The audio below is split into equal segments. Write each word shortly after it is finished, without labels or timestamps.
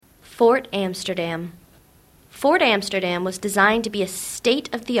Fort Amsterdam. Fort Amsterdam was designed to be a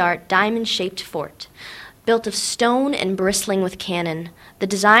state-of-the-art diamond-shaped fort. Built of stone and bristling with cannon, the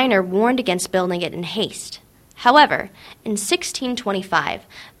designer warned against building it in haste. However, in 1625,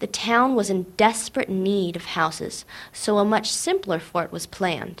 the town was in desperate need of houses, so a much simpler fort was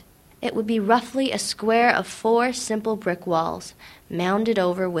planned. It would be roughly a square of 4 simple brick walls, mounded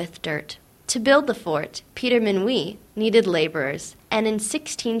over with dirt. To build the fort, Peter Minuit needed laborers, and in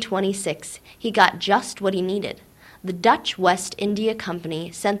 1626 he got just what he needed. The Dutch West India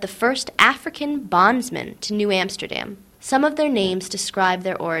Company sent the first African bondsmen to New Amsterdam. Some of their names describe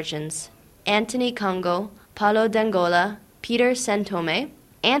their origins: Antony Congo, Paulo d'Angola, Peter Santome,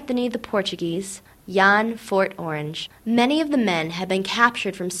 Anthony the Portuguese, Jan Fort Orange. Many of the men had been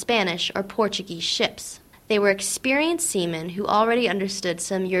captured from Spanish or Portuguese ships. They were experienced seamen who already understood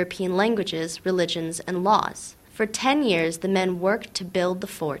some European languages, religions, and laws. For 10 years, the men worked to build the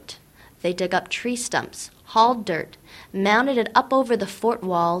fort. They dug up tree stumps, hauled dirt, mounted it up over the fort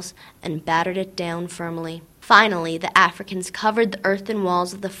walls, and battered it down firmly. Finally, the Africans covered the earthen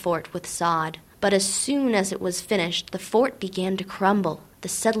walls of the fort with sod. But as soon as it was finished, the fort began to crumble. The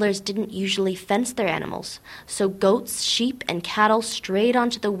settlers didn't usually fence their animals, so goats, sheep, and cattle strayed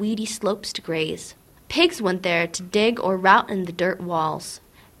onto the weedy slopes to graze. Pigs went there to dig or rout in the dirt walls.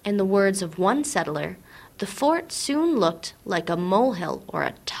 In the words of one settler, the fort soon looked like a molehill or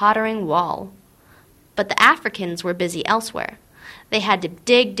a tottering wall. But the Africans were busy elsewhere. They had to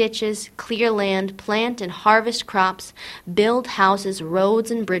dig ditches, clear land, plant and harvest crops, build houses,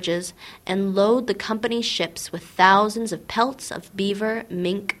 roads, and bridges, and load the company's ships with thousands of pelts of beaver,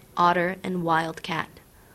 mink, otter, and wildcat.